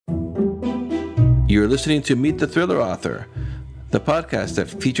You're listening to Meet the Thriller Author, the podcast that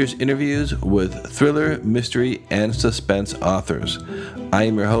features interviews with thriller, mystery, and suspense authors. I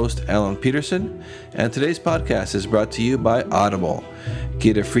am your host, Alan Peterson, and today's podcast is brought to you by Audible.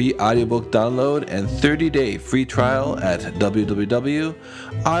 Get a free audiobook download and 30-day free trial at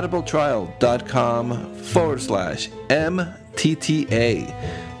www.audibletrial.com/MTTA.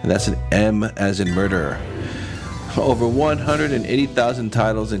 And that's an M as in murder. Over 180,000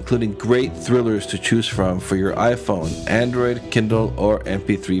 titles, including great thrillers to choose from for your iPhone, Android, Kindle, or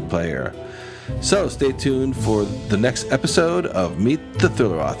MP3 player. So stay tuned for the next episode of Meet the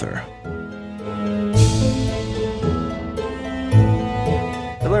Thriller Author.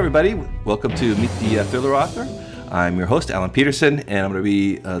 Hello, everybody. Welcome to Meet the Thriller Author. I'm your host, Alan Peterson, and I'm going to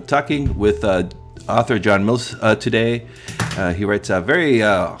be talking with author Jon Mills today. He writes very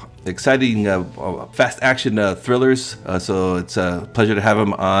exciting, fast action thrillers. So it's a pleasure to have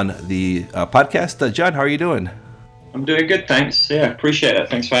him on the podcast. Jon, how are you doing? I'm doing good, thanks. Yeah, appreciate it.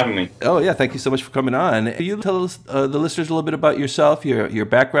 Thanks for having me. Oh, yeah, thank you so much for coming on. Can you tell us, the listeners a little bit about yourself, your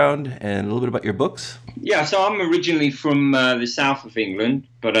background, and a little bit about your books? Yeah, so I'm originally from the south of England,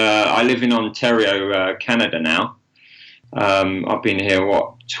 but I live in Ontario, Canada now. I've been here,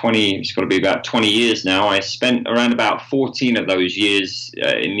 it's got to be about 20 years now. I spent around about 14 of those years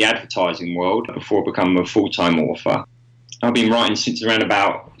in the advertising world before becoming a full-time author. I've been writing since around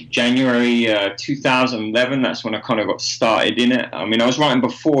about January 2011. That's when I kind of got started in it. I mean, I was writing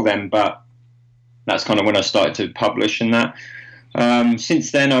before then, but that's kind of when I started to publish and that.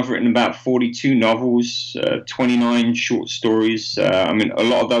 Since then, I've written about 42 novels, 29 short stories. I mean, a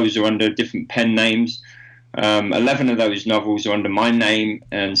lot of those are under different pen names. 11 of those novels are under my name,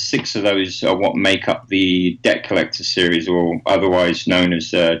 and 6 of those are what make up the Debt Collector series, or otherwise known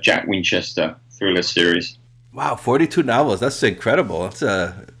as Jack Winchester thriller series. Wow, 42 novels. That's incredible. That's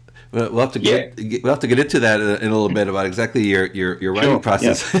we'll have to get into that in a little bit about exactly your writing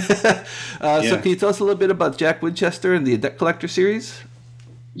process. Yeah. So can you tell us a little bit about Jack Winchester and the Debt Collector series?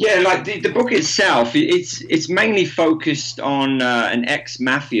 Yeah, like the book itself, it's mainly focused on an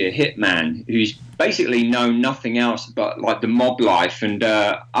ex-mafia hitman who's basically known nothing else but like the mob life. And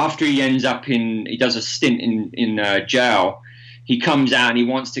after he does a stint in jail, he comes out and he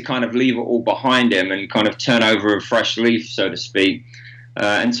wants to kind of leave it all behind him and kind of turn over a fresh leaf, so to speak.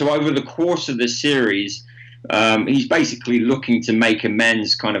 And so over the course of the series, he's basically looking to make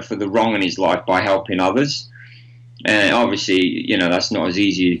amends kind of for the wrong in his life by helping others. And obviously, you know, that's not as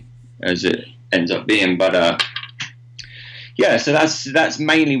easy as it ends up being. But yeah, so that's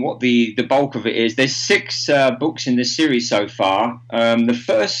mainly what the bulk of it is. There's 6 books in this series so far. The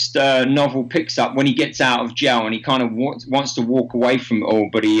first novel picks up when he gets out of jail and he kind of wants to walk away from it all,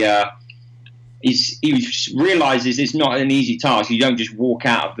 but he realizes it's not an easy task. You don't just walk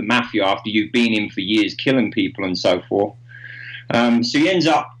out of the mafia after you've been in for years killing people and so forth. So he ends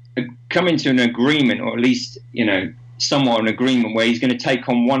up coming to an agreement, or at least, you know, somewhat an agreement where he's going to take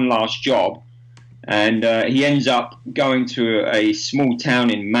on one last job. And he ends up going to a small town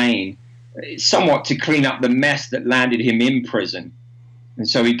in Maine, somewhat to clean up the mess that landed him in prison. And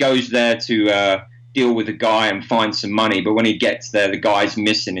so he goes there to deal with the guy and find some money. But when he gets there, the guy's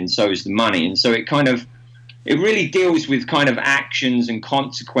missing, and so is the money. And so it really deals with kind of actions and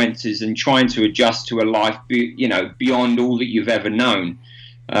consequences and trying to adjust to a life, beyond all that you've ever known.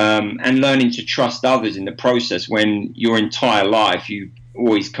 And learning to trust others in the process when your entire life you've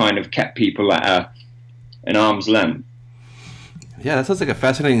always kind of kept people at an arm's length. Yeah, that sounds like a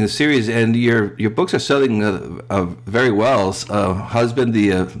fascinating series, and your books are selling very well. How's been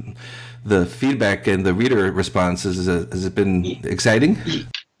the feedback and the reader response? Has it been exciting?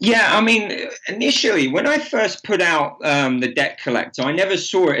 Yeah, I mean, initially, when I first put out The Debt Collector, I never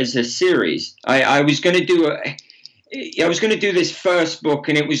saw it as a series. I was going to do this first book,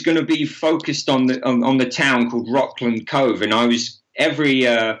 and it was going to be focused on the town called Rockland Cove. And I was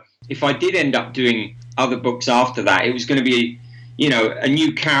if I did end up doing other books after that, it was going to be, you know, a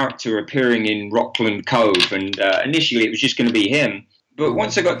new character appearing in Rockland Cove. And initially, it was just going to be him. But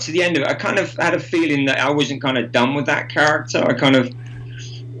once I got to the end of it, I kind of had a feeling that I wasn't kind of done with that character. I kind of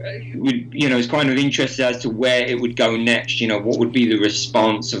was kind of interested as to where it would go next. You know, what would be the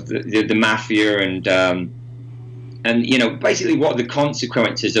response of the mafia, and you know, basically what are the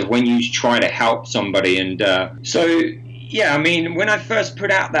consequences of when you try to help somebody. And so, yeah, I mean, when I first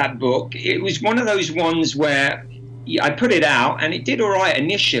put out that book, it was one of those ones where I put it out and it did all right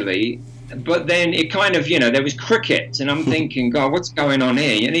initially, but then it kind of, you know, there was crickets, and I'm thinking, God, what's going on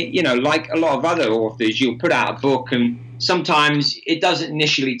here? And it, you know, like a lot of other authors, you'll put out a book and sometimes it doesn't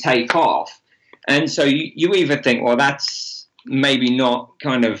initially take off. And so you either think, well, that's maybe not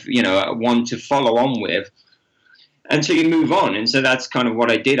kind of, one to follow on with. And so you move on. And so that's kind of what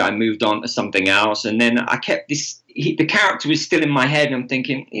I did. I moved on to something else. And then I kept the character was still in my head. And I'm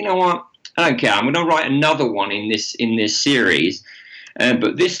thinking, you know what? I don't care. I'm going to write another one in this series.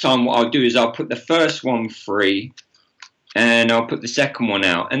 But this time what I'll do is I'll put the first one free and I'll put the second one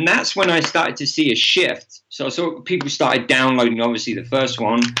out. And that's when I started to see a shift. So I saw people started downloading, obviously, the first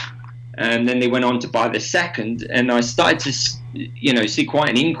one. And then they went on to buy the second. And I started to, see quite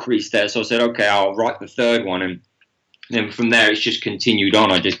an increase there. So I said, okay, I'll write the third one. And then from there, it's just continued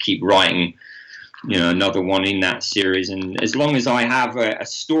on. I just keep writing, another one in that series. And as long as I have a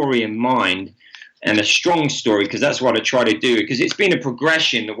story in mind, and a strong story, because that's what I try to do, because it's been a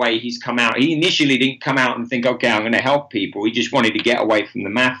progression the way he's come out. He initially didn't come out and think, okay, I'm going to help people. He just wanted to get away from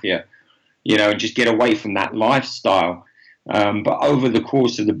the mafia, and just get away from that lifestyle. But over the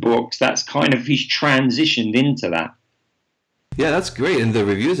course of the books, that's kind of, he's transitioned into that. Yeah, that's great, and the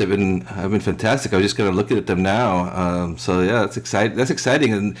reviews have been fantastic. I was just going to look at them now. So yeah, that's exciting. That's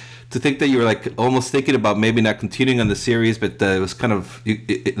exciting, and to think that you were like almost thinking about maybe not continuing on the series, but it was kind of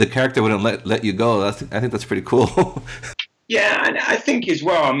the character wouldn't let you go. I think that's pretty cool. Yeah, and I think as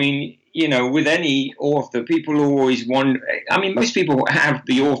well. I mean, with any author, people always want. I mean, most people have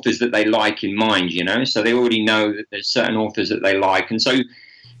the authors that they like in mind, so they already know that there's certain authors that they like, and so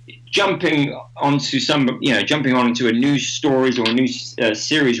jumping onto a new stories or a new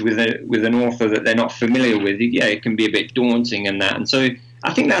series with an author that they're not familiar with, yeah, it can be a bit daunting and that. And so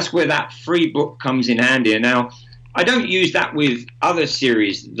I think that's where that free book comes in handy. And now I don't use that with other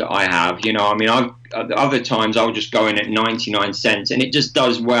series that I have. I mean, other times I'll just go in at 99 cents and it just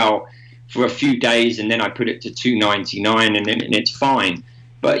does well for a few days, and then I put it to $2.99 and it's fine.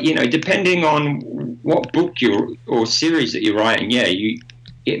 But depending on what book or series that you're writing, yeah,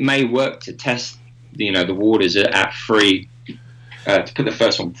 it may work to test, the waters at free, to put the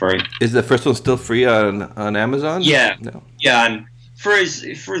first one free. Is the first one still free on Amazon? Yeah, no. Yeah, and for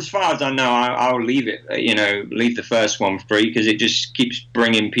as far as I know, I'll leave it. Leave the first one free because it just keeps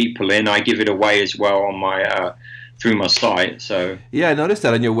bringing people in. I give it away as well on my through my site. So yeah, I noticed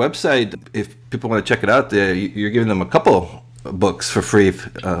that on your website. If people want to check it out, you're giving them a couple books for free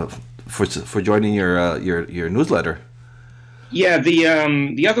for joining your newsletter. Yeah,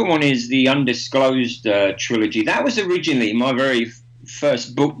 the other one is the Undisclosed trilogy. That was originally my very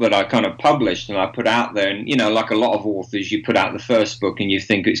first book that I kind of published and I put out there. And, like a lot of authors, you put out the first book and you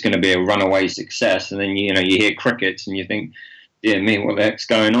think it's going to be a runaway success. And then, you hear crickets and you think, dear me, what the heck's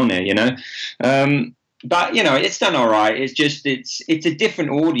going on here, But, it's done all right. It's just, it's a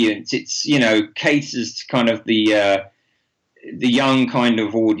different audience. It's, caters to kind of the young kind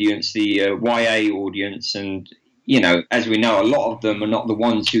of audience, the YA audience. And, as we know, a lot of them are not the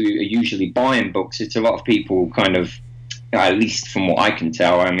ones who are usually buying books. It's a lot of people kind of, at least from what I can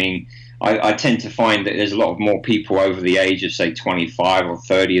tell. I mean, I tend to find that there's a lot of more people over the age of, say, 25 or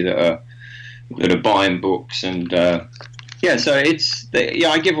 30 that are buying books. And, so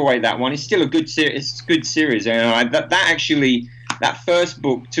I give away that one. It's still a good series. It's a good series. That first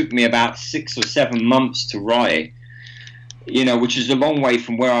book took me about 6 or 7 months to write. Which is a long way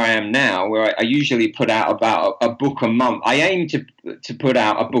from where I am now, where I usually put out about a book a month. I aim to put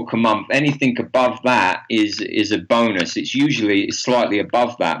out a book a month. Anything above that is a bonus. It's usually slightly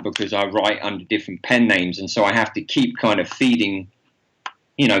above that because I write under different pen names, and so I have to keep kind of feeding,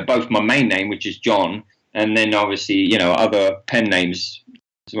 both my main name, which is John, and then obviously, other pen names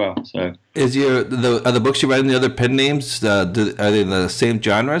as well. So, are the books you write in the other pen names? Are they in the same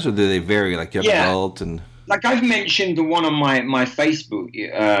genres, or do they vary? Like you have adult and. Like I've mentioned the one on my Facebook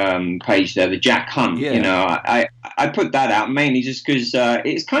page there, the Jack Hunt. Yeah. I put that out mainly just because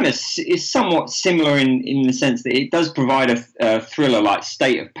it's somewhat similar in the sense that it does provide a thriller like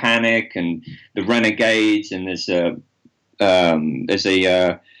State of Panic and the Renegades, and there's a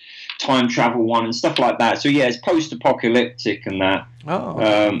time travel one and stuff like that. So yeah, it's post-apocalyptic and that. Oh.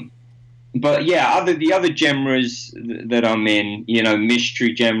 Okay. But yeah, the other genres that I'm in,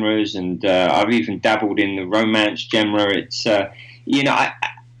 mystery genres, and I've even dabbled in the romance genre. It's and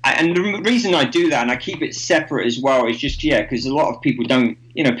the reason I do that and I keep it separate as well is just because a lot of people don't,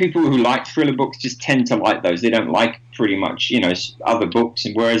 people who like thriller books just tend to like those. They don't like pretty much other books,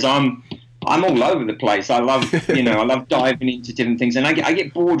 and whereas I'm all over the place. I love I love diving into different things, and I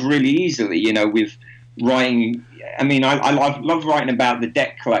get bored really easily, with writing. I mean, I love writing about the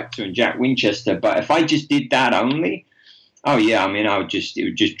Debt Collector and Jack Winchester, but if I just did that only, oh yeah, I mean, it would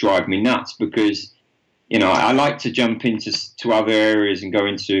just drive me nuts because, I like to jump into other areas and go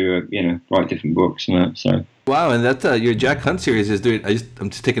into, write different books and that. So. Wow, and that your Jack Hunt series is doing. I'm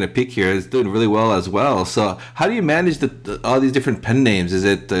just taking a peek here. It's doing really well as well. So, how do you manage all these different pen names? Is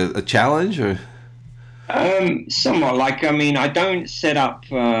it a challenge or? Somewhat. Like, I mean, I don't set up,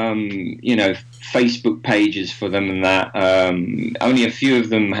 Facebook pages for them and that. Only a few of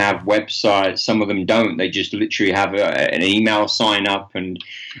them have websites. Some of them don't. They just literally have an email sign up, and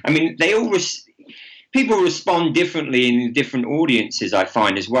I mean, they all. People respond differently in different audiences, I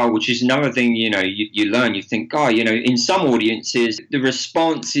find, as well, which is another thing, you learn. You think, in some audiences, the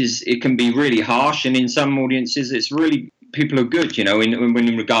response it can be really harsh, and in some audiences, it's really, people are good,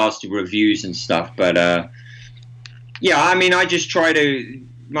 in regards to reviews and stuff. But, I mean, I just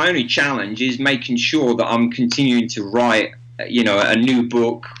my only challenge is making sure that I'm continuing to write, a new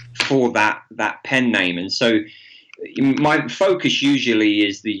book for that pen name. And so, my focus usually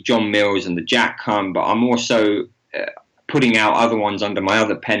is the Jon Mills and the Jack Hunt, but I'm also putting out other ones under my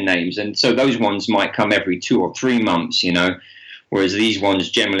other pen names. And so those ones might come every 2 or 3 months, whereas these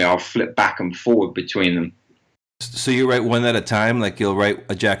ones, generally, I'll flip back and forward between them. So you write one at a time? Like you'll write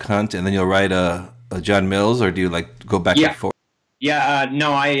a Jack Hunt and then you'll write a Jon Mills, or do you like go back and forth? Yeah,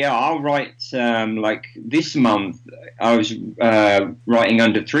 no, I'll write, like this month, I was writing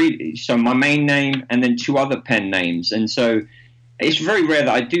under 3, so my main name and then 2 other pen names. And so it's very rare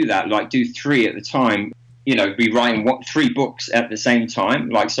that I do that, like do 3 at the time, be writing 3 books at the same time.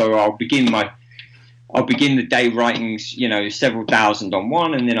 Like, so I'll begin the day writing, several thousand on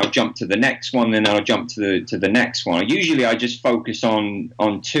one, and then I'll jump to the next one, then I'll jump to the next one. Usually I just focus on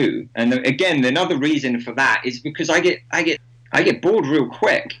 2. And again, another reason for that is because I get bored real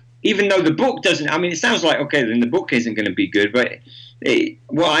quick, even though the book doesn't. I mean, it sounds like, okay, then the book isn't going to be good. But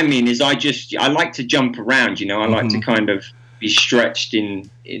what I mean is I like to jump around, I like to kind of be stretched in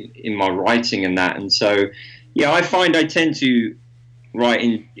my writing and that. And so, I find I tend to write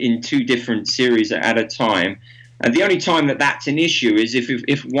in 2 different series at a time. And the only time that's an issue is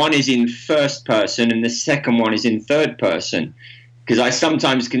if one is in first person and the second one is in third person. Because I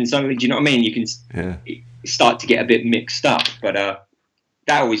sometimes can suddenly, do you know what I mean? You can start to get a bit mixed up, but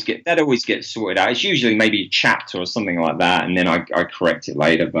that always gets sorted out. It's usually maybe a chapter or something like that, and then I correct it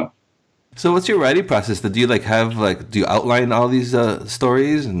later. But so, what's your writing process? Do you do you outline all these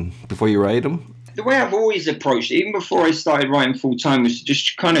stories and before you write them? The way I've always approached it, even before I started writing full time, was to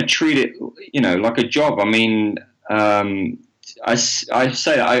just kind of treat it, like a job. I mean, I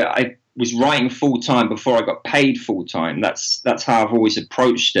say I was writing full time before I got paid full time. That's how I've always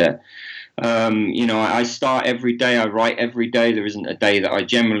approached it. I start every day, I write every day. There isn't a day that I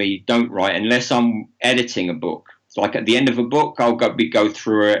generally don't write unless I'm editing a book. It's like at the end of a book, I'll go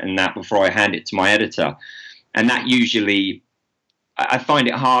through it and that before I hand it to my editor. And that usually, I find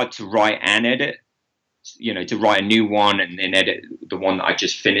it hard to write and edit, to write a new one and then edit the one that I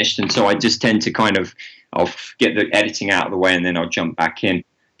just finished. And so I just tend to I'll get the editing out of the way and then I'll jump back in.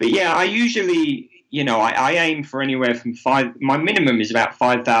 But yeah, I usually, I aim for anywhere from my minimum is about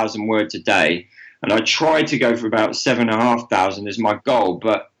 5,000 words a day. And I try to go for about 7,500 as my goal.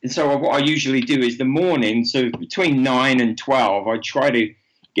 But so what I usually do is the morning, so between 9 and 12, I try to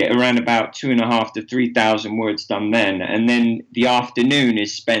get around about 2,500 to 3,000 words done then. And then the afternoon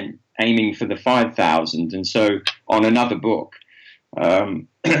is spent aiming for the 5,000. And so on another book.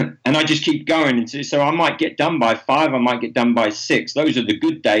 And I just keep going. So I might get done by 5, I might get done by 6. Those are the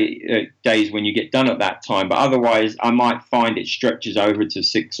good days when you get done at that time. But otherwise, I might find it stretches over to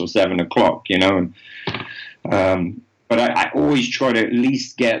 6 or 7 o'clock, But I always try to at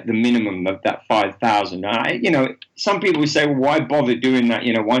least get the minimum of that 5,000. Some people say, well, why bother doing that?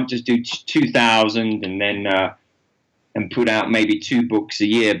 Why not just do 2,000 and then and put out maybe 2 books a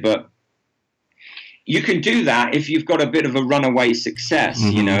year? But you can do that if you've got a bit of a runaway success.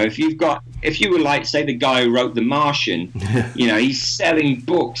 If you were like, say, the guy who wrote The Martian, he's selling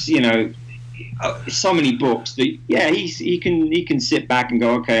books, so many books that, he can sit back and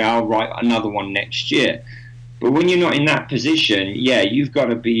go, okay, I'll write another one next year. But when you're not in that position, you've got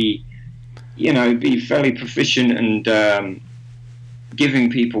to be, be fairly proficient and giving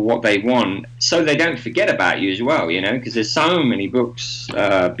people what they want so they don't forget about you as well, because there's so many books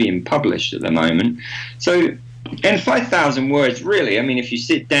being published at the moment. So, and 5,000 words, really, I mean, if you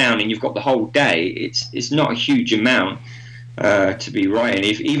sit down and you've got the whole day, it's not a huge amount to be writing.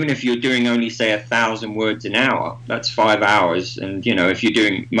 Even if you're doing only, say, 1,000 words an hour, that's 5 hours. And, if you're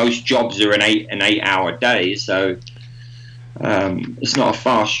doing, most jobs are an 8-hour day. So it's not a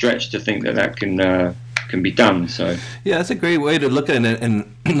far stretch to think that can be done. So yeah, that's a great way to look at it,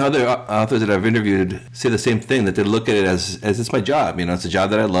 and other authors that I've interviewed say the same thing, that they look at it as it's my job. It's a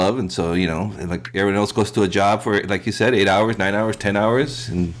job that I love, and so like everyone else goes to a job for, like you said, 8 hours, 9 hours, 10 hours,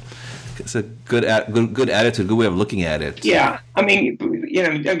 and It's a good attitude, good way of looking at it. Yeah, I mean,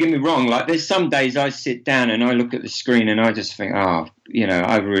 don't get me wrong. Like, there's some days I sit down and I look at the screen and I just think, oh,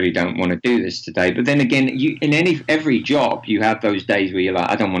 I really don't want to do this today. But then again, in every job, you have those days where you're like,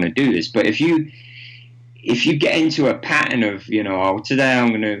 I don't want to do this. But if you get into a pattern of, oh, today I'm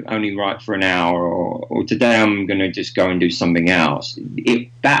going to only write for an hour, or today I'm going to just go and do something else,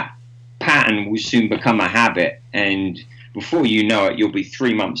 that pattern will soon become a habit, and before you know it, you'll be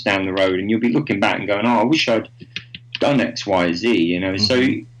 3 months down the road and you'll be looking back and going, oh, I wish I'd done X, Y, Z, Mm-hmm.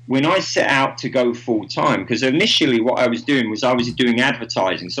 So when I set out to go full time, because initially what I was doing was I was doing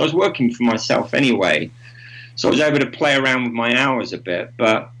advertising, so I was working for myself anyway, so I was able to play around with my hours a bit.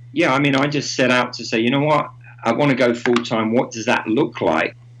 But yeah, I mean, I just set out to say, you know what, I want to go full time. What does that look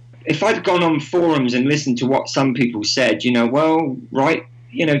like? If I'd gone on forums and listened to what some people said, well, write,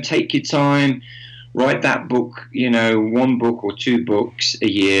 take your time, write that book, 1 book or 2 books a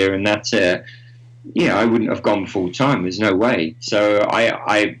year, and that's it. I wouldn't have gone full time. There's no way. So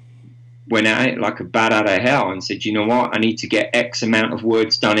I went at it like a bat out of hell and said, you know what, I need to get X amount of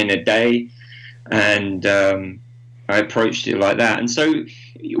words done in a day. And I approached it like that. And so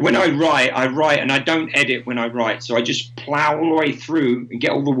when I write and I don't edit when I write. So I just plow all the way through and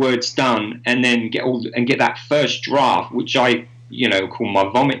get all the words done, and then get that first draft, which I call my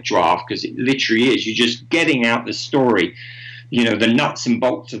vomit draft, because it literally is. You're just getting out the story, the nuts and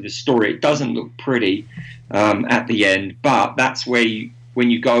bolts of the story. It doesn't look pretty at the end, but that's where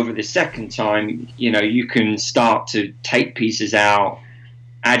when you go over the second time, you can start to take pieces out,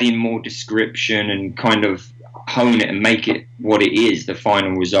 add in more description, and kind of hone it and make it what it is, the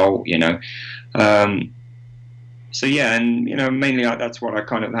final result. So yeah, and mainly that's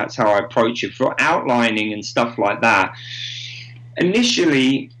how I approach it for outlining and stuff like that.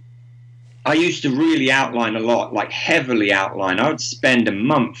 Initially, I used to really outline a lot, like heavily outline. I would spend a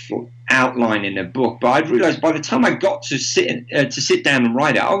month outlining a book, but I'd realized by the time I got to sit down and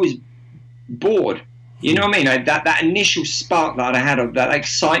write it, I was bored. You know what I mean? That initial spark that I had of that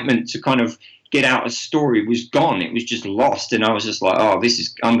excitement to kind of get out a story was gone. It was just lost, and I was just like, oh,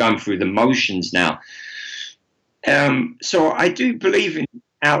 I'm going through the motions now. So I do believe in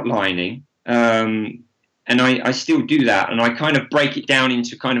outlining. And I still do that, and I kind of break it down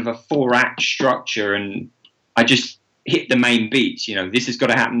into kind of a 4-act structure, and I just hit the main beats. This has got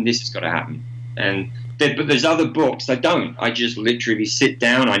to happen, this has got to happen. But there's other books I don't. I just literally sit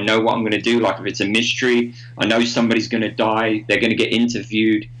down. I know what I'm going to do. Like if it's a mystery, I know somebody's going to die. They're going to get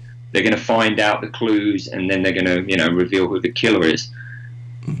interviewed. They're going to find out the clues, and then they're going to, reveal who the killer is.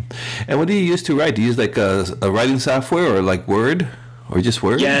 And what do you use to write? Do you use like a writing software or like Word? Or just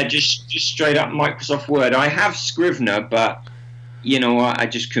Word? Yeah, just straight up Microsoft Word. I have Scrivener, but I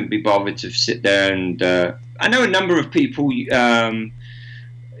just couldn't be bothered to sit there and. I know a number of people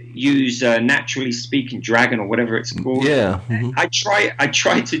use Naturally Speaking Dragon or whatever it's called. Yeah. Mm-hmm. I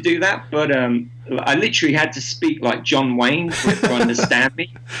tried to do that, but I literally had to speak like John Wayne for it to understand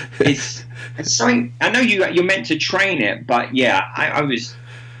me. It's something. I know you're meant to train it, but yeah, I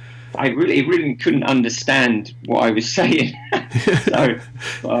really couldn't understand what I was saying. So,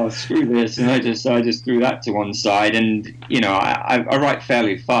 screw this, and I just threw that to one side. And I write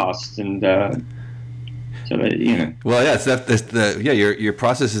fairly fast, and Well, yeah, your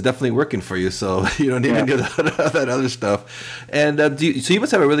process is definitely working for you, so you don't even do that other stuff. And so you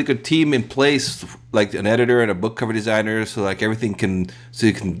must have a really good team in place, like an editor and a book cover designer, so like everything you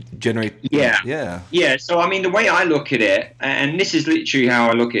can generate. Yeah. So I mean, the way I look at it, and this is literally how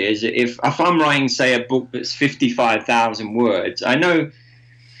I look at it, is if I'm writing, say, a book that's 55,000 words, I know.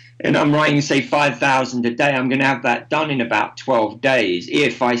 And I'm writing, say, 5,000 a day. I'm going to have that done in about 12 days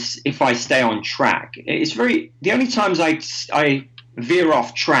if I stay on track. The only times I veer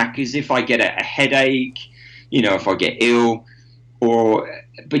off track is if I get a headache, if I get ill,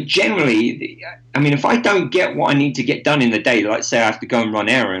 but generally, I mean, if I don't get what I need to get done in the day, like say I have to go and run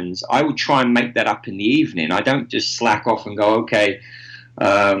errands, I would try and make that up in the evening. I don't just slack off and go, okay,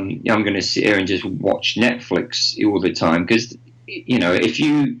 I'm going to sit here and just watch Netflix all the time, because if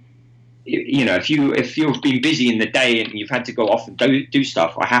you've been busy in the day and you've had to go off and do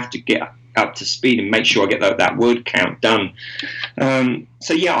stuff, I have to get up to speed and make sure I get that word count done.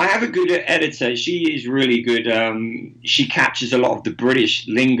 So yeah, I have a good editor. She is really good. She captures a lot of the British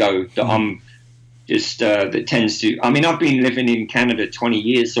lingo that I'm just that tends to. I mean, I've been living in Canada 20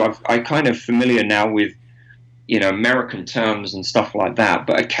 years, so I'm kind of familiar now with American terms and stuff like that.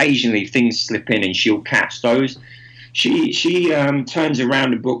 But occasionally things slip in, and she'll catch those. She turns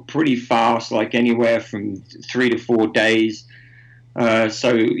around a book pretty fast, like anywhere from 3 to 4 days.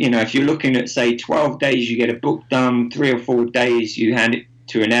 So, if you're looking at, say, 12 days, you get a book done. 3 or 4 days, you hand it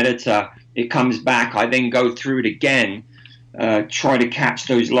to an editor. It comes back. I then go through it again, try to catch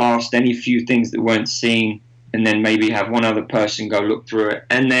those any few things that weren't seen, and then maybe have one other person go look through it,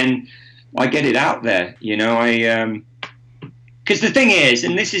 and then I get it out there. Because the thing is,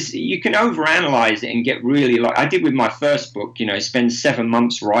 and this is, you can overanalyze it and get really, like I did with my first book, spend 7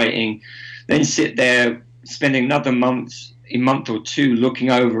 months writing, then sit there, spend another month or two looking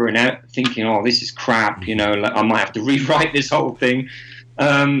over and out, thinking, oh, this is crap, I might have to rewrite this whole thing.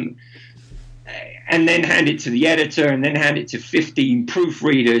 And then hand it to the editor, and then hand it to 15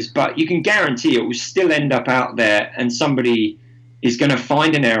 proofreaders. But you can guarantee it will still end up out there, and somebody is going to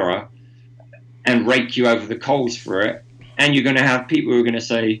find an error and rake you over the coals for it. And you're going to have people who are going to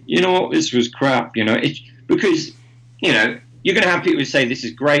say, you know what, this was crap. Because you're going to have people who say this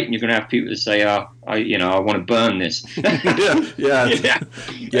is great, and you're going to have people who say, I want to burn this. yeah.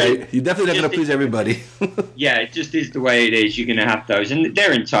 You're definitely not going to please everybody. Yeah, it just is the way it is. You're going to have those, and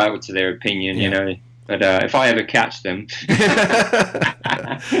they're entitled to their opinion, But if I ever catch them,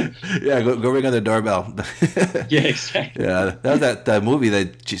 go ring on the doorbell. Yeah, exactly. Yeah, that was that movie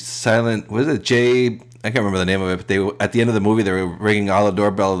that Silent. Was it Jay? I can't remember the name of it, but at the end of the movie, they were ringing all the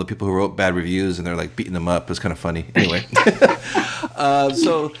doorbell of the people who wrote bad reviews, and they're like beating them up. It was kind of funny. Anyway,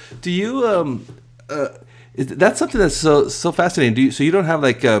 so do you? That's something that's so fascinating. So you don't have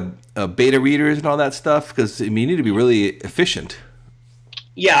like beta readers and all that stuff, because you need to be really efficient.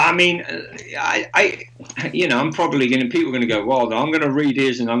 Yeah, I mean, I'm probably people are going to go, well, I'm going to read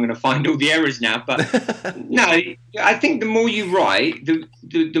his and I'm going to find all the errors now. But no, I think the more you write, the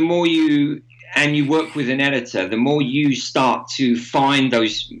more you work with an editor, the more you start to find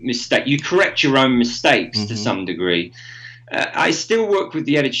those mistakes. You correct your own mistakes to some degree. I still work with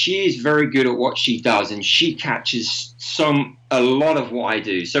the editor. She is very good at what she does, and she catches a lot of what I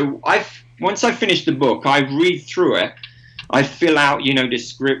do. So once I finish the book, I read through it. I fill out,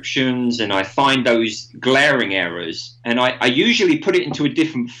 descriptions, and I find those glaring errors, and I usually put it into a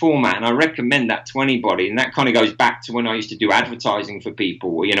different format, and I recommend that to anybody. And that kind of goes back to when I used to do advertising for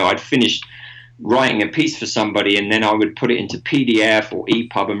people. I'd finish writing a piece for somebody, and then I would put it into PDF or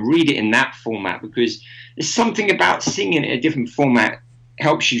EPUB and read it in that format, because there's something about seeing it in a different format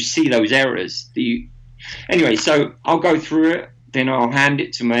helps you see those errors. Anyway, so I'll go through it, then I'll hand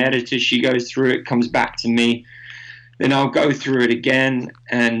it to my editor. She goes through it, comes back to me. Then I'll go through it again,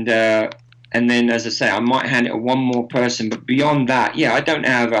 and then, as I say, I might hand it to one more person. But beyond that, I don't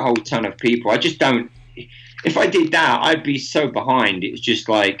have a whole ton of people. I just don't. If I did that, I'd be so behind. It's just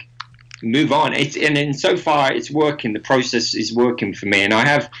like, move on. And so far, it's working. The process is working for me. And I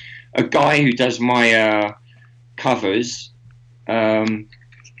have a guy who does my covers.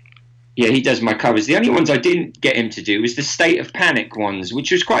 He does my covers. The only ones I didn't get him to do was the State of Panic ones,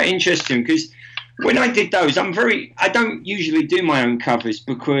 which was quite interesting, because when I did those, I don't usually do my own covers,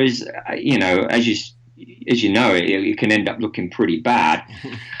 because, as you know, it can end up looking pretty bad.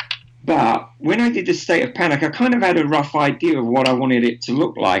 But when I did the State of Panic, I kind of had a rough idea of what I wanted it to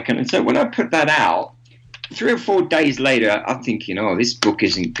look like. And so when I put that out, 3 or 4 days later, I'm thinking, oh, this book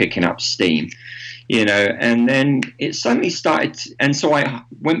isn't picking up steam, and then it suddenly started. And so I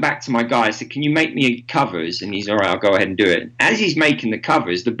went back to my guy. I said, can you make me covers? And he's all right, I'll go ahead and do it. As he's making the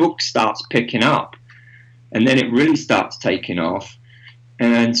covers, the book starts picking up, and then it really starts taking off.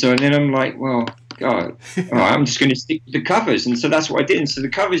 And then I'm like, well, God, all right, I'm just going to stick with the covers. And so that's what I did. And so the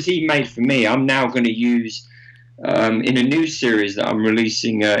covers he made for me, I'm now going to use in a new series that I'm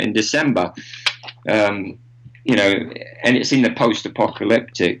releasing in December. And it's in the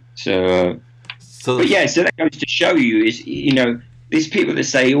post-apocalyptic. So that goes to show you is, these people that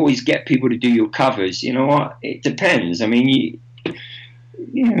say always get people to do your covers. You know what? It depends. I mean,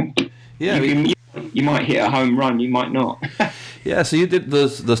 you might hit a home run, you might not. Yeah. So you did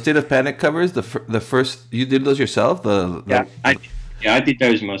those State of Panic covers. The first, you did those yourself. I did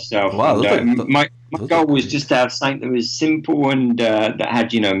those myself. Wow. And, my goal was just to have something that was simple and that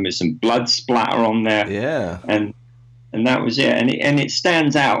had some blood splatter on there. Yeah. And that was it. And it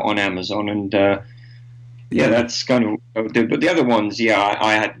stands out on Amazon. And that's kind of what I would do. But the other ones,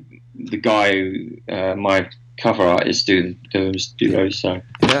 I had the guy who, my cover artists do those. So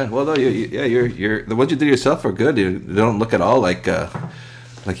well, no, you're the ones you did yourself are good. They don't look at all like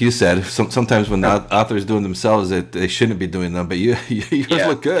you said. Sometimes when authors doing themselves, they shouldn't be doing them. But yours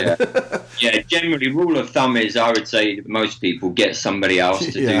look good. Generally, rule of thumb is I would say that most people get somebody else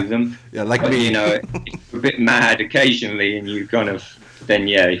to do them. Yeah, like me. You're a bit mad occasionally, and you kind of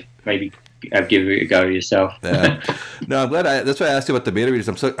maybe give it a go yourself. Yeah. No, I'm glad. That's why I asked you about the beta readers.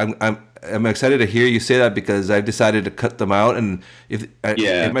 I'm excited to hear you say that because I've decided to cut them out. And if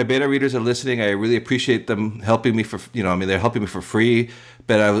my beta readers are listening, I really appreciate them helping me they're helping me for free.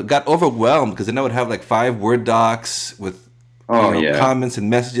 But I got overwhelmed because then I would have like 5 Word docs with comments and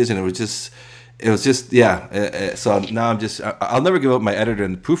messages, and it was just so now I'll never give up my editor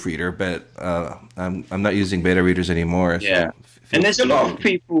and proofreader, but I'm not using beta readers anymore. Yeah. And there's a lot of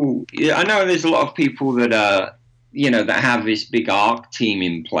people, I know there's a lot of people that that have this big ARC team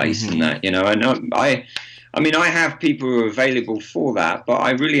in place and that, and I have people who are available for that, but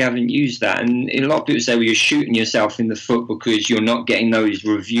I really haven't used that. And a lot of people say, well, you're shooting yourself in the foot because you're not getting those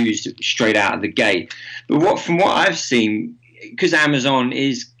reviews straight out of the gate. But from what I've seen, because Amazon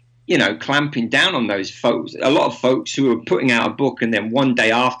is, clamping down on those folks, a lot of folks who are putting out a book and then one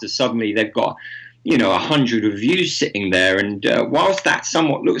day after suddenly they've got 100 reviews sitting there. And whilst that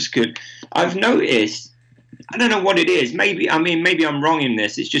somewhat looks good, I've noticed, I don't know what it is. Maybe I'm wrong in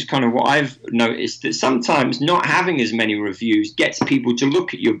this. It's just kind of what I've noticed, that sometimes not having as many reviews gets people to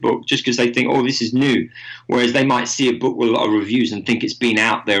look at your book just because they think, oh, this is new. Whereas they might see a book with a lot of reviews and think it's been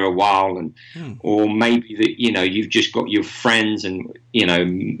out there a while, and or maybe that you've just got your friends and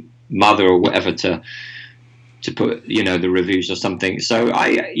mother or whatever to put the reviews or something. So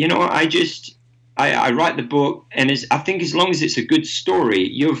I write the book, and I think as long as it's a good story,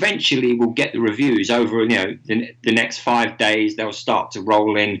 you eventually will get the reviews over, the next 5 days. They'll start to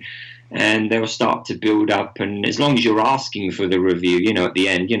roll in, and they'll start to build up. And as long as you're asking for the review, at the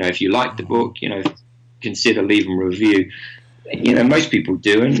end, if you like the book, consider leaving a review. Most people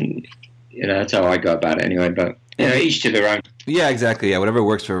do, and that's how I go about it anyway. But each to their own. Yeah, exactly. Yeah, whatever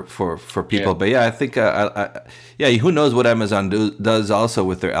works for people. But yeah, I think who knows what Amazon does also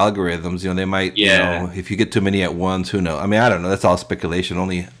with their algorithms? They might if you get too many at once, who knows? I mean, I don't know. That's all speculation.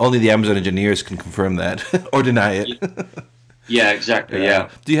 Only the Amazon engineers can confirm that or deny it. Yeah, exactly. Yeah.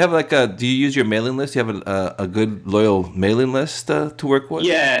 Do you have do you use your mailing list? Do you have a good loyal mailing list to work with?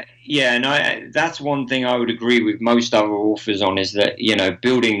 Yeah, and that's one thing I would agree with most other authors on, is that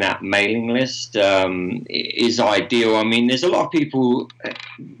building that mailing list is ideal. I mean, there's a lot of people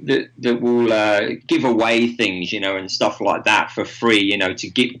that will give away things, and stuff like that for free,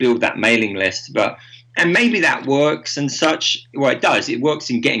 to build that mailing list, and maybe that works and such. Well, it does. It works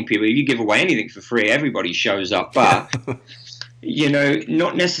in getting people. If you give away anything for free, everybody shows up, but.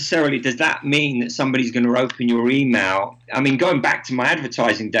 Not necessarily does that mean that somebody's going to open your email. I mean, going back to my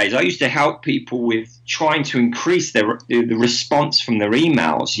advertising days, I used to help people with trying to increase the response from their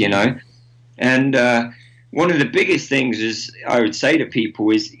emails, And one of the biggest things is, I would say to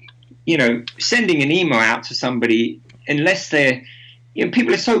people is, sending an email out to somebody, unless they're,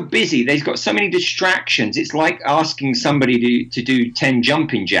 people are so busy, they've got so many distractions. It's like asking somebody to do 10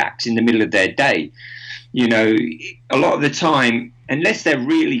 jumping jacks in the middle of their day. A lot of the time, unless they're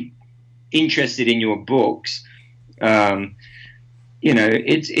really interested in your books, it's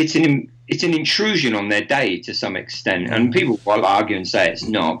an intrusion on their day to some extent. And people will argue and say it's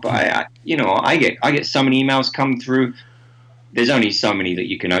not, but I get so many emails come through. There's only so many that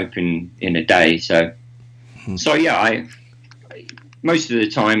you can open in a day. So yeah, most of the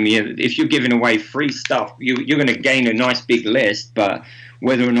time, if you're giving away free stuff, you're going to gain a nice big list, but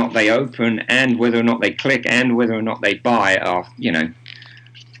whether or not they open and whether or not they click and whether or not they buy are,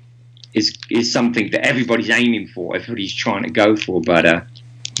 is something that everybody's aiming for, everybody's trying to go for. But a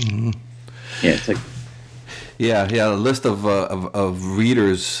list of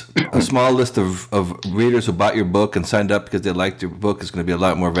readers, a small list of readers who bought your book and signed up because they liked your book is going to be a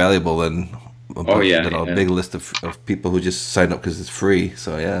lot more valuable than a big list of people who just signed up because it's free.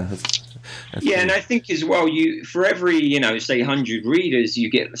 So that's and I think as well, for every say 100 readers you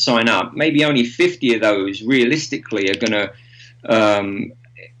get to sign up, maybe only 50 of those realistically are going to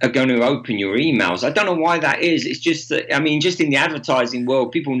open your emails. I don't know why that is. It's just that, just in the advertising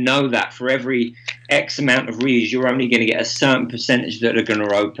world, people know that for every X amount of readers, you're only going to get a certain percentage that are going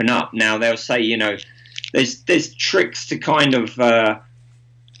to open up. Now they'll say, there's tricks to kind of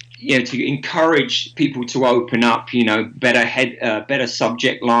to encourage people to open up, better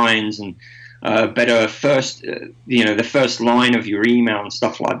subject lines and better first, the first line of your email and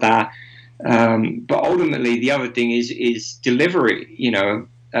stuff like that. But ultimately, the other thing is delivery,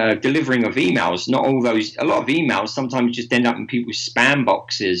 delivering of emails. Not all those, a lot of emails sometimes just end up in people's spam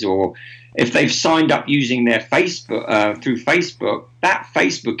boxes, or if they've signed up using their Facebook, through Facebook, that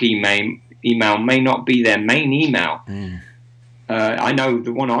Facebook email may not be their main email. I know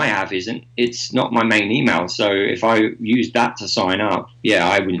the one I have isn't. It's not my main email. So if I use that to sign up,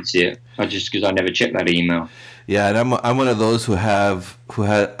 I wouldn't see it. Because I never check that email. Yeah, and I'm one of those I have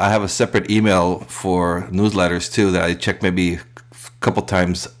a separate email for newsletters too that I check maybe a couple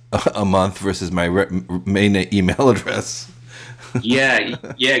times a month versus my main email address. Yeah,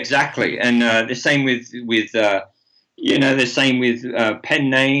 yeah, exactly. And the same with the same with pen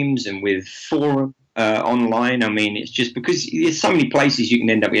names and with forum online. I mean, it's just because there's so many places you can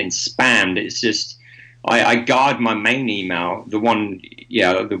end up getting spammed. It's just I guard my main email, the one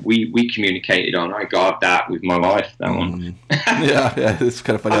that we communicated on. I guard that with my life. That one. Yeah, it's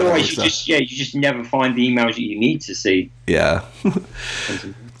kind of funny. Otherwise, you just never find the emails that you need to see. Yeah.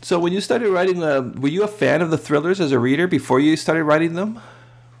 So when you started writing, were you a fan of the thrillers as a reader before you started writing them?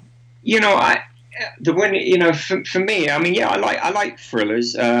 For me, I mean, I like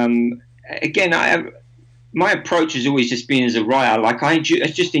thrillers. Again, my approach has always just been as a writer. Like I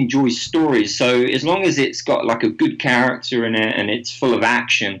just enjoy stories. So as long as it's got like a good character in it and it's full of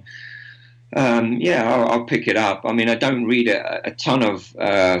action, I'll pick it up. I mean, I don't read a ton of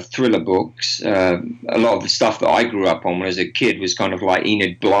thriller books. A lot of the stuff that I grew up on when I was a kid was kind of like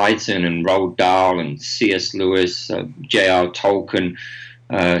Enid Blyton and Roald Dahl and C.S. Lewis, J.R. Tolkien,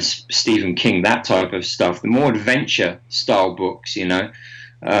 Stephen King, that type of stuff. The more adventure style books,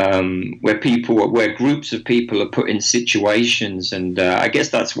 where groups of people are put in situations, and I guess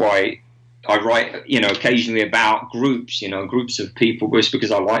that's why I write, occasionally about groups, groups of people, just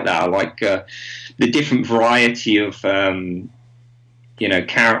because I like that. I like the different variety of,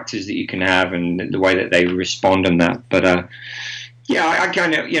 characters that you can have and the way that they respond and that. But, I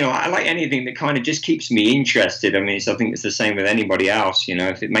kind of, I like anything that kind of just keeps me interested. I mean, I think it's the same with anybody else,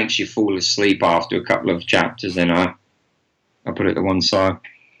 if it makes you fall asleep after a couple of chapters, then I put it to one side.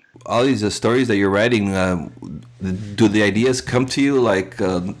 All these stories that you're writing, do the ideas come to you like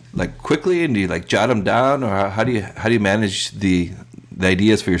quickly, and do you like jot them down, or how do you manage the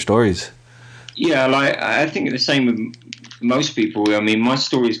ideas for your stories? Yeah, I think the same with most people. I mean, my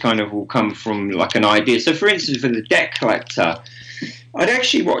stories kind of will come from like an idea. So, for instance, for The Debt Collector, I'd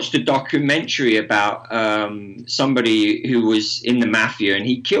actually watched a documentary about somebody who was in the mafia, and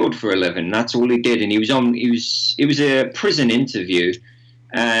he killed for a living. That's all he did, and it was a prison interview.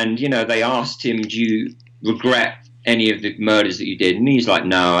 And, they asked him, do you regret any of the murders that you did? And he's like,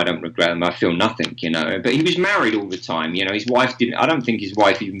 no, I don't regret them. I feel nothing, But he was married all the time. His wife didn't. I don't think his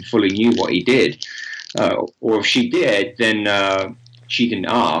wife even fully knew what he did. Or if she did, then she didn't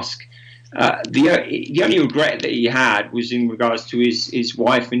ask. The only regret that he had was in regards to his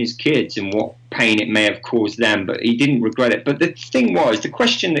wife and his kids and what pain it may have caused them. But he didn't regret it. But the thing was, the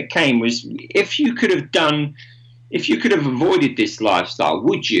question that came was, if you could have avoided this lifestyle,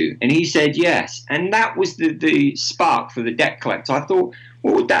 would you? And he said yes. And that was the spark for The Debt Collector. I thought,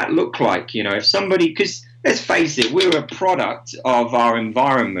 what would that look like? If somebody, because let's face it, we're a product of our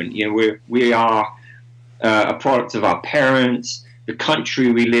environment. We are a product of our parents, the country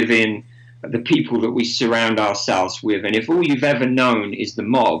we live in, the people that we surround ourselves with. And if all you've ever known is the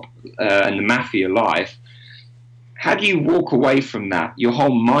mob and the mafia life, how do you walk away from that? Your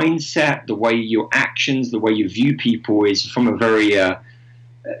whole mindset, the way your actions, the way you view people is from a very a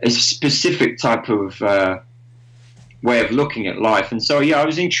specific type of way of looking at life. And so, I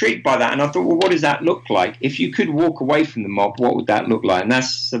was intrigued by that. And I thought, well, what does that look like? If you could walk away from the mob, what would that look like? And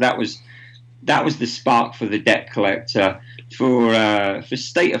that was the spark for The Debt Collector. For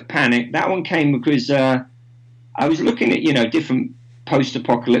State of Panic, that one came because I was looking at, different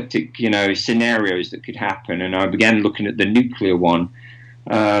post-apocalyptic, scenarios that could happen, and I began looking at the nuclear one,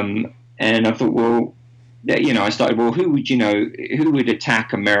 and I thought, well, I started, well, who would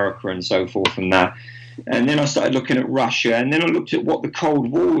attack America and so forth and that, and then I started looking at Russia, and then I looked at what the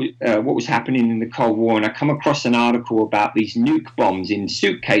Cold War, what was happening in the Cold War, and I come across an article about these nuke bombs in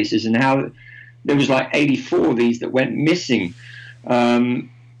suitcases and how there was like 84 of these that went missing.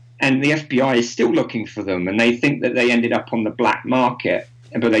 And the FBI is still looking for them, and they think that they ended up on the black market,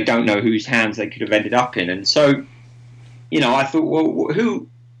 but they don't know whose hands they could have ended up in. And so, I thought, well, who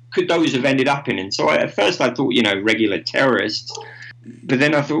could those have ended up in? And so at first I thought, regular terrorists. But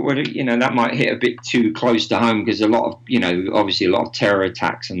then I thought, well, that might hit a bit too close to home because a lot of, obviously a lot of terror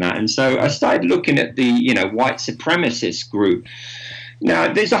attacks and that. And so I started looking at the, white supremacist group.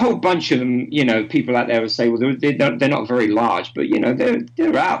 Now, there's a whole bunch of them, people out there will say, well, they're not very large, but,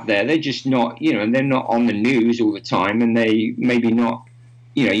 they're out there. They're just not, and they're not on the news all the time, and they maybe not,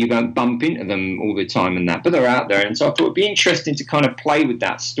 you don't bump into them all the time and that, but they're out there. And so I thought it'd be interesting to kind of play with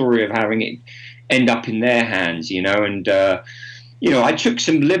that story of having it end up in their hands, and, I took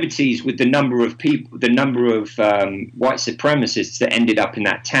some liberties with the number of people, the number of white supremacists that ended up in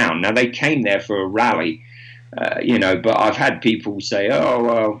that town. Now, they came there for a rally. But I've had people say, oh,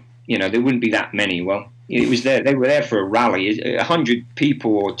 well, there wouldn't be that many. Well, it was there. They were there for a rally. 100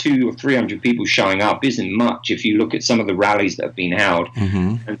 people or 200 or 300 people showing up isn't much if you look at some of the rallies that have been held.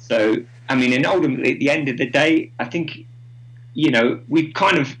 And so, I mean, and ultimately, at the end of the day, I think, you know, we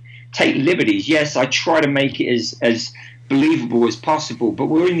kind of take liberties. Yes, I try to make it as believable as possible, but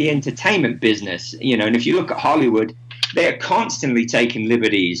we're in the entertainment business, you know, and if you look at Hollywood, they're constantly taking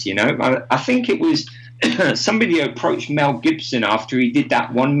liberties, you know. I think it was somebody approached Mel Gibson after he did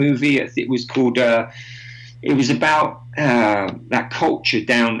that one movie. It was called, it was about that culture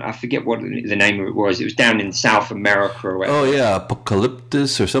down, I forget what the name of it was. It was down in South America or whatever. Oh, yeah,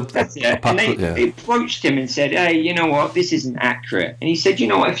 Apocalyptus or something. That's it. And they approached him and said, hey, you know what, this isn't accurate. And he said, you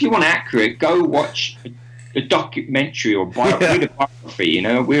know what, if you want accurate, go watch a documentary or read a biography, you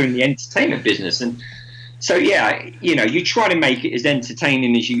know. We're in the entertainment business. And so, yeah, you know, you try to make it as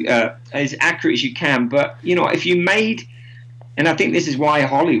entertaining as you, as accurate as you can. But, you know, if you made, and I think this is why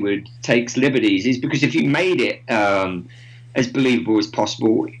Hollywood takes liberties, is because if you made it as believable as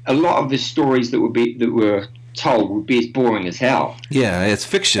possible, a lot of the stories that were told would be as boring as hell. Yeah, it's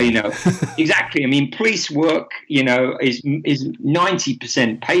fiction. You know, exactly. I mean, police work, you know, is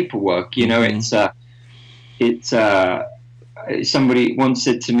 90% paperwork. You know, it's somebody once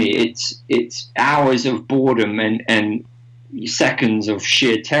said to me, it's hours of boredom and seconds of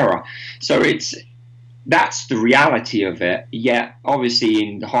sheer terror. So that's the reality of it. Yet, obviously,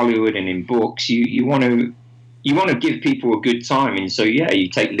 in Hollywood and in books, you want to give people a good time, and so yeah, you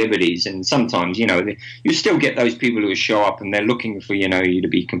take liberties, and sometimes, you know, you still get those people who show up and they're looking for, you know, you to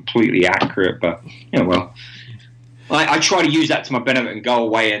be completely accurate. But, you know, well, I try to use that to my benefit and go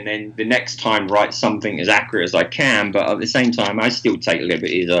away, and then the next time write something as accurate as I can. But at the same time, I still take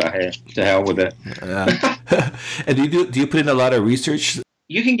liberties. To hell with it. And do you put in a lot of research?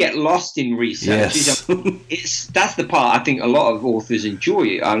 You can get lost in research. Yes. That's the part I think a lot of authors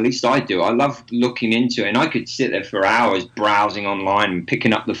enjoy. At least I do. I love looking into it, and I could sit there for hours browsing online and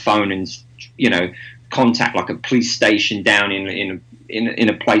picking up the phone and, you know, contact like a police station down in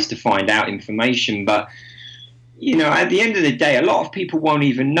a place to find out information. But, you know, at the end of the day, a lot of people won't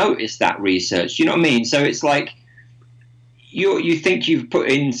even notice that research. You know what I mean? So it's like you think you've put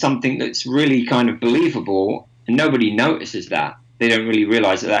in something that's really kind of believable, and nobody notices that. They don't really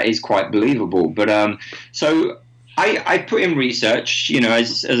realize that is quite believable. But so I put in research, you know,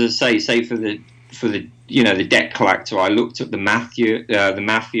 as I say for the you know, the debt collector. I looked at the mafia.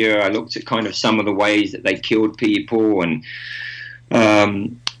 I looked at kind of some of the ways that they killed people, and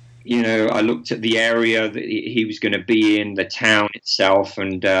you know, I looked at the area that he was going to be in, the town itself,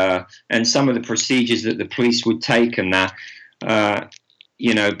 and some of the procedures that the police would take, and that,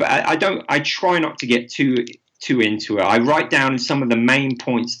 you know. But I try not to get too into it. I write down some of the main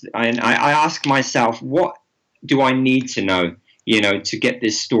points, and I ask myself, what do I need to know, you know, to get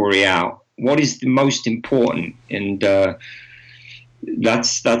this story out? What is the most important? And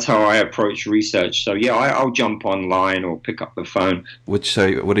that's how I approach research. So yeah, I'll jump online or pick up the phone. What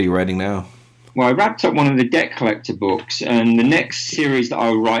are you writing now? Well, I wrapped up one of the debt collector books, and the next series that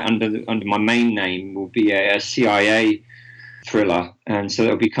I'll write under my main name will be a CIA thriller, and so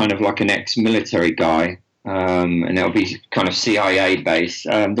it'll be kind of like an ex-military guy. And it'll be kind of CIA based.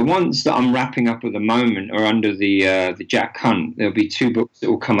 The ones that I'm wrapping up at the moment are under the Jack Hunt. There'll be 2 books that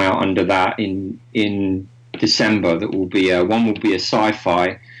will come out under that in December. That will be one will be a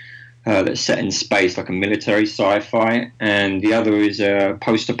sci-fi that's set in space, like a military sci-fi, and the other is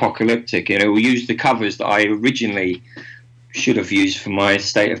post-apocalyptic. And it will use the covers that I originally should have used for my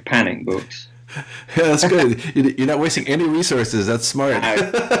State of Panic books. Yeah, that's good. You're not wasting any resources. That's smart.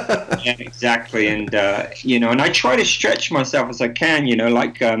 Yeah, exactly. And you know, and I try to stretch myself as I can. You know,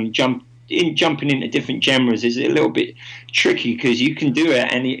 like jumping into different genres is a little bit tricky because you can do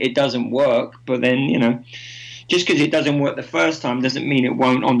it and it doesn't work. But then, you know, just because it doesn't work the first time doesn't mean it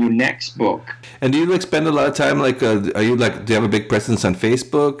won't on your next book. And do you like spend a lot of time like are you like, do you have a big presence on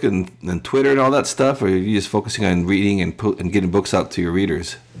Facebook and Twitter and all that stuff, or are you just focusing on reading and getting books out to your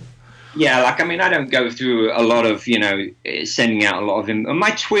readers? Yeah, like, I mean, I don't go through a lot of, you know, sending out a lot of them.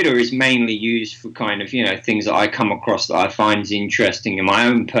 My Twitter is mainly used for kind of, you know, things that I come across that I find interesting in my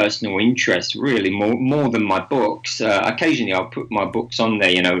own personal interest, really, more than my books. Occasionally I'll put my books on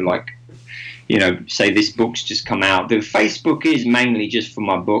there, you know, like, you know, say this book's just come out. The Facebook is mainly just for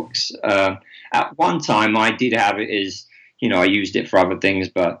my books. At one time I did have it as, you know, I used it for other things,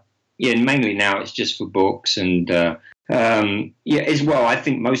 but yeah, mainly now it's just for books. And yeah, as well, I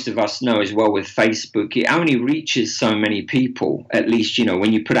think most of us know as well with Facebook, it only reaches so many people. At least, you know,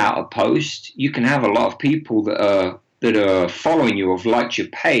 when you put out a post, you can have a lot of people that are following you or have liked your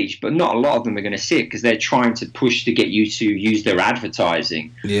page, but not a lot of them are going to see it because they're trying to push to get you to use their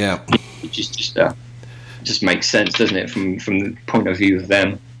advertising. Yeah. Which is just just makes sense, doesn't it, from the point of view of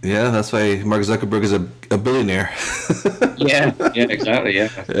them? Yeah, that's why Mark Zuckerberg is a billionaire. Yeah, exactly, yeah.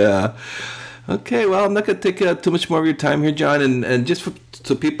 Yeah. Okay, well, I'm not going to take too much more of your time here, John, and just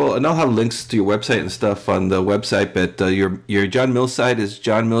so people, and I'll have links to your website and stuff on the website, but your Jon Mills site is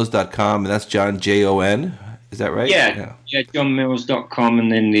johnmills.com, and that's John, Jon. Is that right? Yeah, johnmills.com,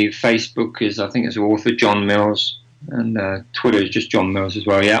 and then the Facebook is, I think it's author Jon Mills, and Twitter is just Jon Mills as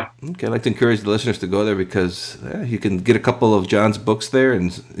well, yeah. Okay, I'd like to encourage the listeners to go there because you can get a couple of John's books there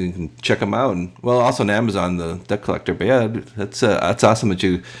and you can check them out. And, well, also on Amazon, the Debt Collector. But yeah, that's awesome that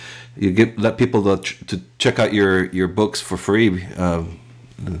you let people to check out your books for free.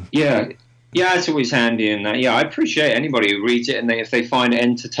 Yeah, it's always handy. And yeah, I appreciate anybody who reads it, and if they find it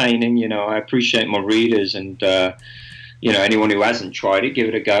entertaining, I appreciate my readers, and anyone who hasn't tried it, give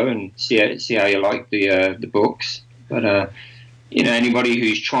it a go and see how you like the books. But anybody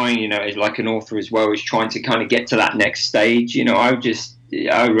who's trying, is like an author as well, is trying to kind of get to that next stage. I would just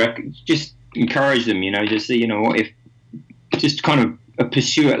encourage them. If just kind of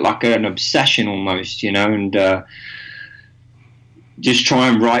pursue it like an obsession almost, and just try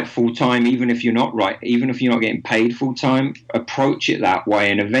and write full time, even if you're not getting paid full time. Approach it that way,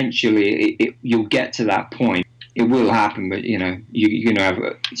 and eventually you'll get to that point. It will happen, but you're going to have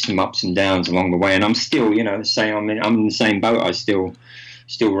some ups and downs along the way. And I'm still, I'm in the same boat. I still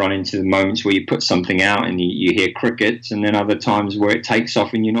run into the moments where you put something out and you hear crickets, and then other times where it takes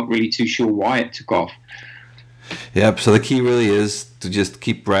off and you're not really too sure why it took off. Yep. So the key really is to just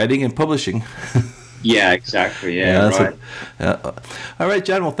keep writing and publishing. Yeah, exactly. Yeah, right. All right,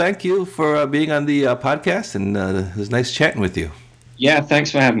 John. Well, thank you for being on the podcast, and it was nice chatting with you. Yeah,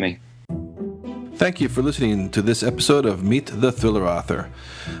 thanks for having me. Thank you for listening to this episode of Meet the Thriller Author.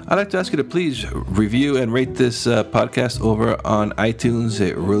 I'd like to ask you to please review and rate this podcast over on iTunes.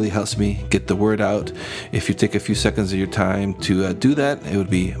 It really helps me get the word out. If you take a few seconds of your time to do that, it would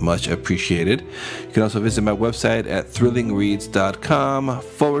be much appreciated. You can also visit my website at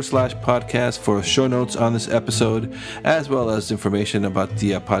thrillingreads.com/podcast for show notes on this episode, as well as information about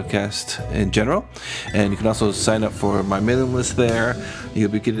the podcast in general. And you can also sign up for my mailing list there.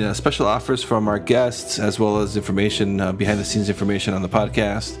 You'll be getting special offers from our guests, as well as information, behind-the-scenes information on the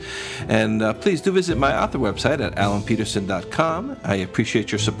podcast. And please do visit my author website at alanpeterson.com. I appreciate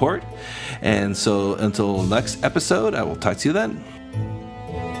your support. And so until next episode, I will talk to you then.